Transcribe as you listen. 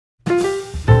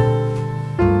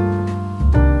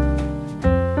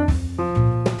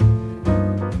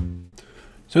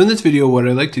So in this video, what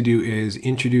I'd like to do is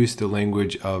introduce the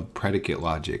language of predicate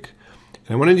logic.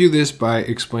 And I want to do this by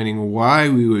explaining why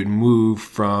we would move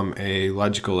from a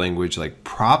logical language like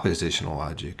propositional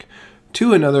logic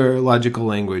to another logical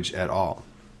language at all.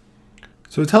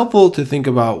 So it's helpful to think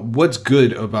about what's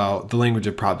good about the language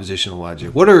of propositional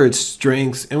logic. What are its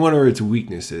strengths and what are its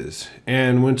weaknesses?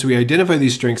 And once we identify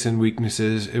these strengths and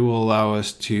weaknesses, it will allow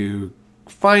us to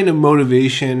find a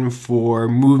motivation for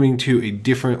moving to a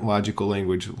different logical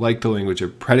language, like the language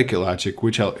of predicate logic,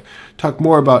 which I'll talk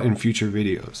more about in future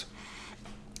videos.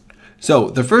 So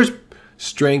the first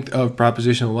strength of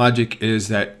propositional logic is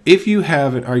that if you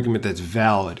have an argument that's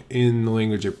valid in the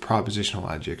language of propositional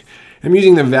logic, I'm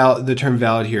using the term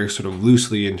valid here sort of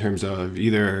loosely in terms of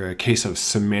either a case of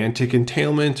semantic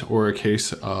entailment or a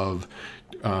case of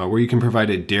where you can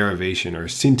provide a derivation or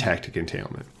syntactic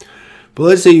entailment. But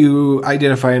let's say you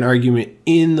identify an argument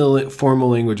in the formal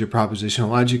language of propositional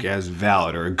logic as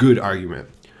valid or a good argument.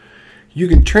 You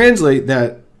can translate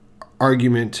that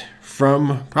argument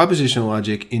from propositional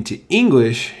logic into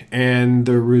English, and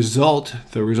the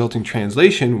resulting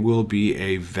translation will be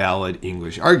a valid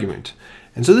English argument.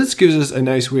 And so this gives us a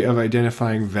nice way of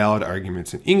identifying valid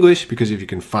arguments in English, because if you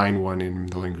can find one in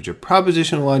the language of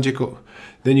propositional logic,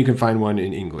 then you can find one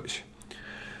in English.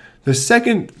 The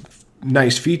second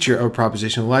nice feature of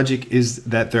propositional logic is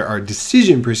that there are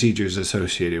decision procedures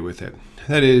associated with it.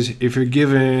 That is, if you're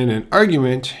given an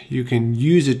argument, you can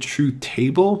use a truth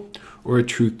table or a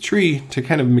truth tree to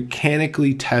kind of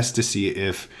mechanically test to see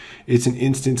if it's an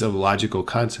instance of logical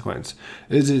consequence.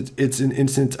 It's an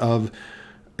instance of,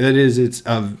 that is, it's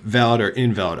a valid or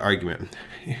invalid argument.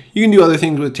 You can do other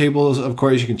things with tables. Of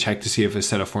course, you can check to see if a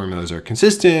set of formulas are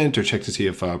consistent, or check to see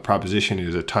if a proposition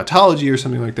is a tautology or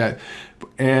something like that.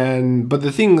 But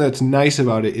the thing that's nice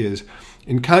about it is,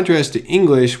 in contrast to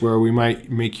English, where we might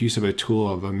make use of a tool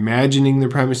of imagining the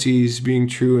premises being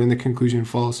true and the conclusion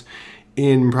false,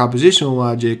 in propositional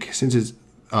logic, since it's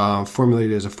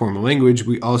formulated as a formal language,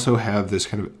 we also have this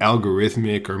kind of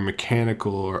algorithmic or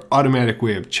mechanical or automatic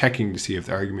way of checking to see if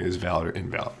the argument is valid or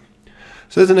invalid.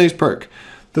 So that's a nice perk.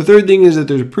 The third thing is that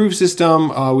there's a proof system.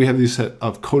 We have these set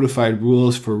of codified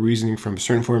rules for reasoning from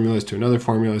certain formulas to another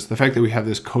formulas. The fact that we have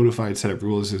this codified set of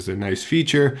rules is a nice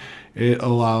feature. It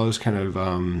allows kind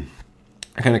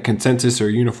of consensus or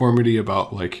uniformity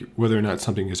about like whether or not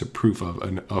something is a proof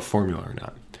of a formula or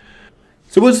not.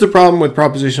 So what's the problem with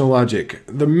propositional logic?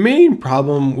 The main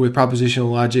problem with propositional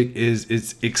logic is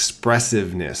its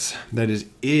expressiveness. That is,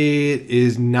 it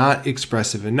is not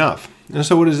expressive enough. And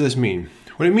so what does this mean?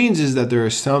 What it means is that there are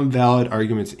some valid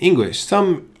arguments in English.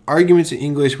 Some arguments in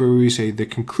English where we say the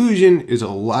conclusion is a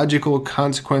logical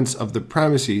consequence of the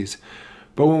premises.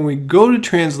 But when we go to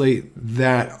translate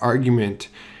that argument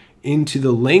into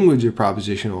the language of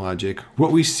propositional logic,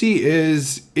 what we see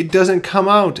is it doesn't come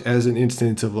out as an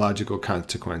instance of logical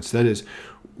consequence. That is,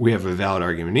 we have a valid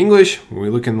argument in English. When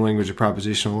we look in the language of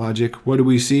propositional logic, what do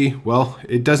we see? Well,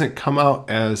 it doesn't come out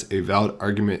as a valid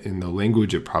argument in the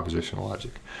language of propositional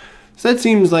logic. So that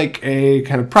seems like a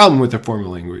kind of problem with the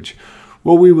formal language.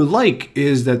 What we would like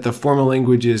is that the formal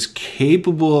language is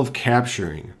capable of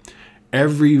capturing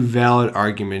every valid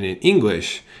argument in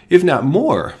English, if not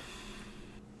more.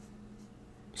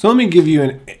 So let me give you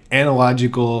an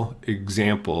analogical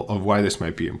example of why this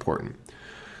might be important.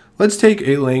 Let's take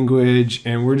a language,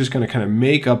 and we're just going to kind of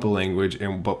make up a language,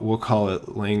 but we'll call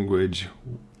it language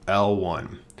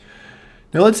L1.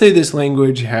 Now let's say this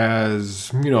language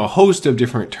has, a host of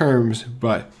different terms,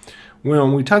 but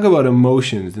when we talk about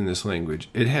emotions in this language,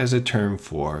 it has a term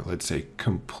for, let's say,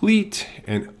 complete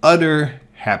and utter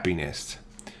happiness.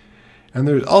 And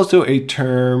there's also a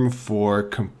term for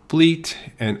complete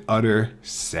and utter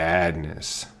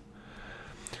sadness.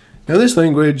 Now this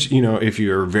language, if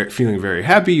you're feeling very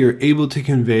happy, you're able to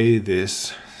convey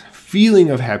this feeling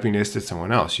of happiness to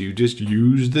someone else. You just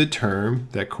use the term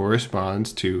that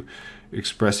corresponds to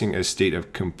expressing a state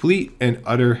of complete and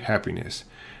utter happiness.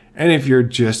 And if you're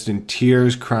just in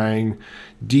tears, crying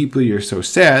deeply, you're so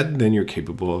sad, then you're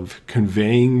capable of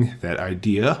conveying that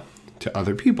idea to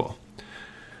other people.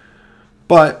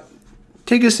 But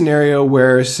take a scenario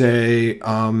where, say, you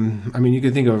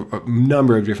can think of a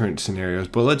number of different scenarios,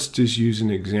 but let's just use an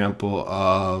example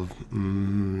of,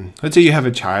 let's say you have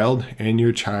a child and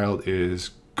your child is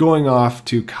going off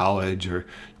to college or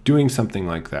doing something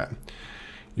like that.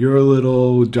 Your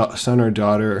little son or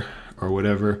daughter or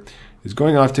whatever is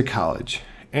going off to college,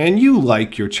 and you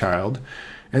like your child,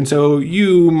 And so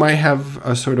you might have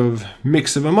a sort of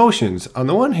mix of emotions. On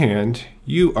the one hand,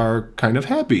 you are kind of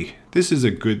happy. This is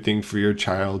a good thing for your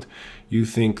child. You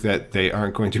think that they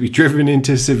aren't going to be driven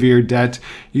into severe debt.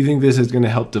 You think this is going to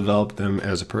help develop them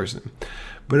as a person.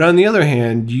 But on the other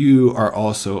hand, you are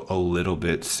also a little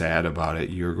bit sad about it.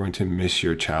 You're going to miss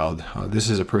your child. This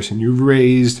is a person you've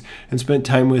raised and spent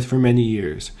time with for many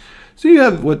years. So you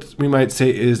have what we might say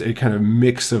is a kind of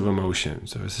mix of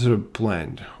emotions, so it's a sort of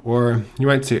blend. Or you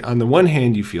might say on the one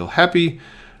hand, you feel happy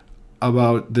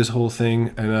about this whole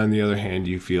thing, and on the other hand,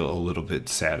 you feel a little bit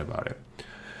sad about it.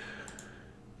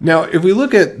 Now, if we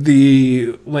look at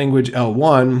the language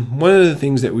L1, one of the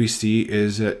things that we see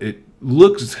is that it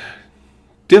looks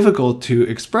difficult to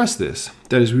express this.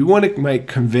 That is, we might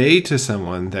convey to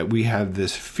someone that we have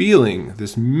this feeling,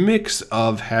 this mix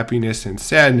of happiness and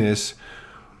sadness,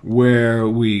 where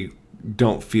we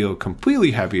don't feel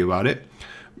completely happy about it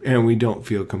and we don't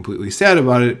feel completely sad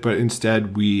about it, but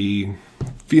instead we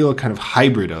feel a kind of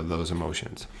hybrid of those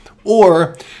emotions.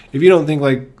 Or if you don't think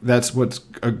like that's what's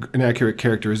an accurate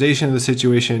characterization of the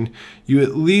situation, you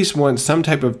at least want some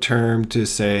type of term to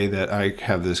say that I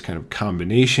have this kind of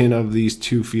combination of these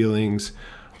two feelings,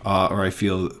 or I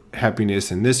feel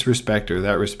happiness in this respect or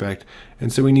that respect.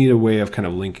 And so we need a way of kind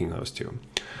of linking those two.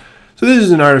 So this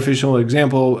is an artificial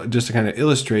example just to kind of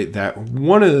illustrate that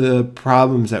one of the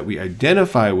problems that we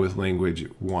identify with language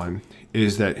 1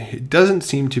 is that it doesn't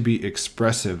seem to be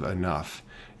expressive enough.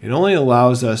 It only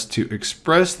allows us to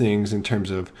express things in terms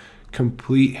of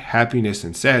complete happiness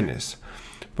and sadness.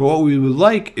 But what we would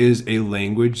like is a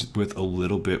language with a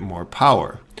little bit more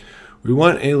power. We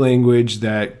want a language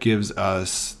that gives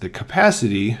us the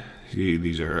capacity,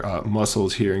 these are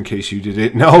muscles here in case you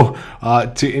didn't know,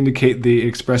 to indicate the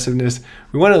expressiveness.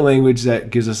 We want a language that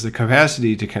gives us the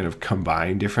capacity to kind of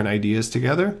combine different ideas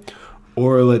together,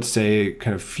 or let's say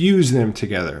kind of fuse them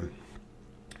together.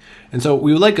 And so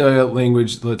we would like a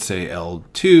language, let's say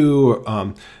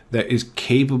L2, that is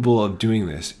capable of doing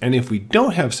this. And if we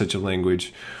don't have such a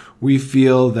language, we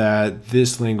feel that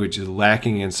this language is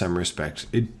lacking in some respects.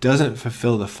 It doesn't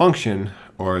fulfill the function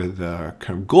or the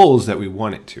kind of goals that we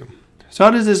want it to. So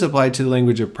how does this apply to the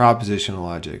language of propositional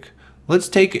logic? Let's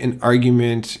take an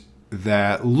argument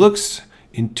that looks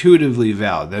intuitively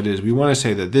valid. That is, we want to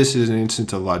say that this is an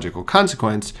instance of logical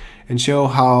consequence and show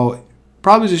how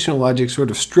propositional logic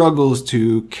sort of struggles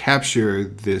to capture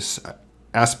this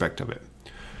aspect of it.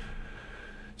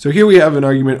 So here we have an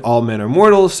argument, all men are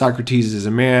mortal, Socrates is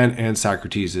a man, and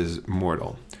Socrates is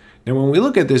mortal. Now when we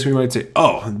look at this, we might say,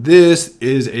 oh, this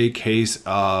is a case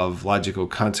of logical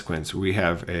consequence. We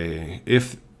have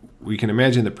if we can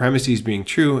imagine the premises being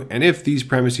true, and if these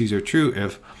premises are true,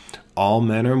 if all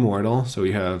men are mortal, so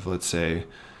we have, let's say,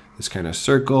 this kind of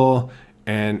circle,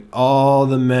 and all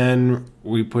the men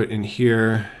we put in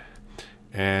here,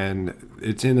 and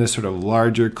it's in this sort of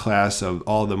larger class of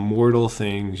all the mortal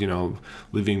things, you know,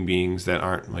 living beings that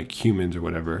aren't like humans or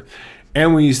whatever.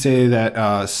 And we say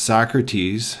that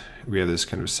Socrates, we have this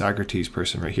kind of Socrates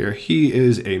person right here, he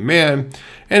is a man,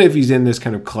 and if he's in this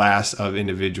kind of class of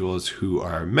individuals who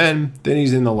are men, then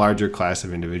he's in the larger class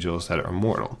of individuals that are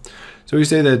mortal. So we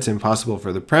say that it's impossible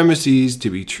for the premises to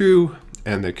be true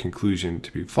and the conclusion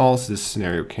to be false. This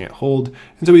scenario can't hold.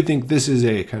 And so we think this is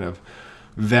a kind of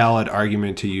valid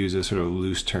argument to use a sort of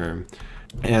loose term.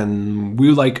 And we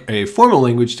would like a formal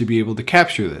language to be able to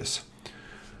capture this.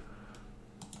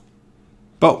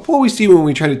 But what we see when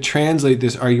we try to translate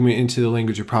this argument into the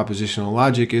language of propositional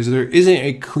logic is there isn't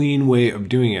a clean way of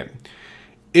doing it.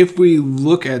 If we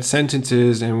look at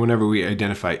sentences and whenever we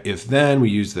identify if-then, we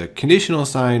use the conditional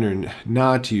sign or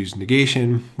not to use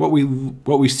negation. What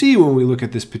we see when we look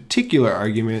at this particular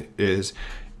argument is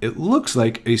it looks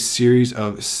like a series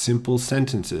of simple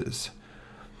sentences.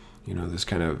 You know, this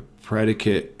kind of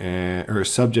predicate or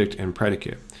subject and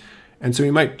predicate. And so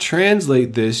we might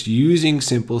translate this using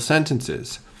simple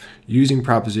sentences, using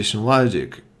propositional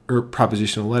logic or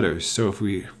propositional letters. So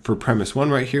if for premise 1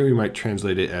 right here, we might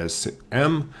translate it as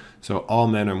M. So all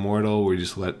men are mortal. We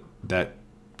just let that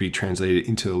be translated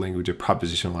into the language of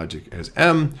propositional logic as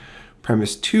M.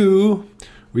 Premise 2,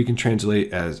 we can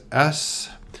translate as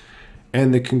S.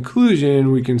 And the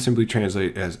conclusion, we can simply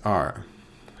translate as R.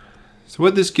 So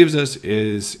what this gives us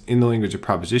is, in the language of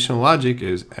propositional logic,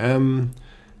 is M,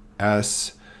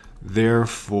 S,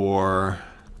 therefore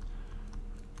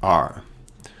R.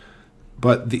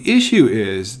 But the issue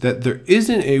is that there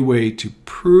isn't a way to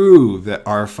prove that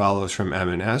R follows from M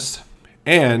and S,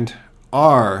 and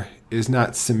R is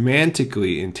not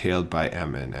semantically entailed by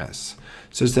M and S,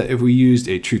 such that if we used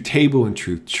a truth table and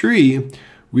truth tree,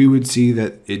 we would see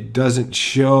that it doesn't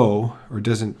show or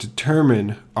doesn't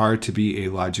determine R to be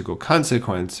a logical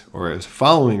consequence or is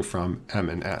following from M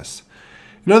and S.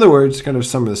 In other words, to kind of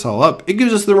sum this all up, it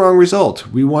gives us the wrong result.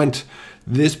 We want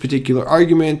this particular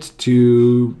argument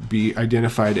to be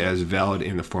identified as valid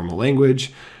in the formal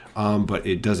language, but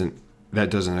that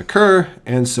doesn't occur,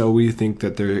 and so we think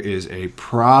that there is a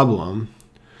problem.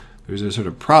 There's a sort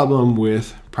of problem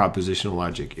with propositional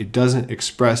logic. It doesn't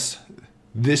express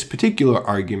this particular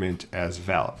argument as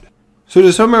valid. So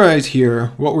to summarize here,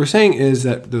 what we're saying is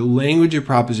that the language of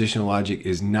propositional logic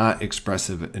is not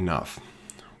expressive enough.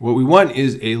 What we want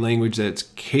is a language that's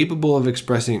capable of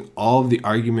expressing all of the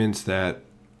arguments that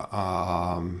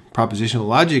propositional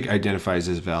logic identifies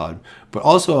as valid, but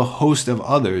also a host of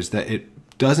others that it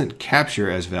doesn't capture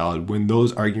as valid when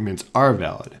those arguments are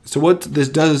valid. So what this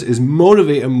does is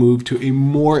motivate a move to a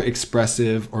more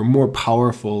expressive or more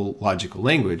powerful logical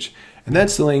language. And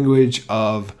that's the language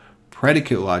of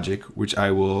predicate logic, which I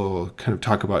will kind of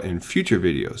talk about in future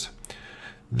videos.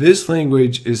 This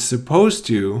language is supposed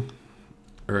to,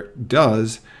 or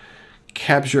does,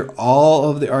 capture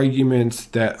all of the arguments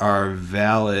that are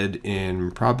valid in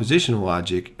propositional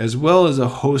logic, as well as a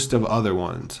host of other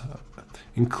ones,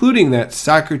 including that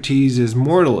Socrates is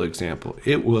mortal example.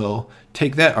 It will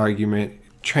take that argument,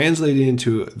 translate it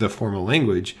into the formal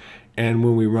language, and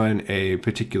when we run a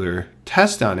particular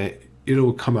test on it,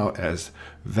 it'll come out as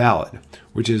valid,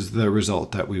 which is the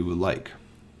result that we would like.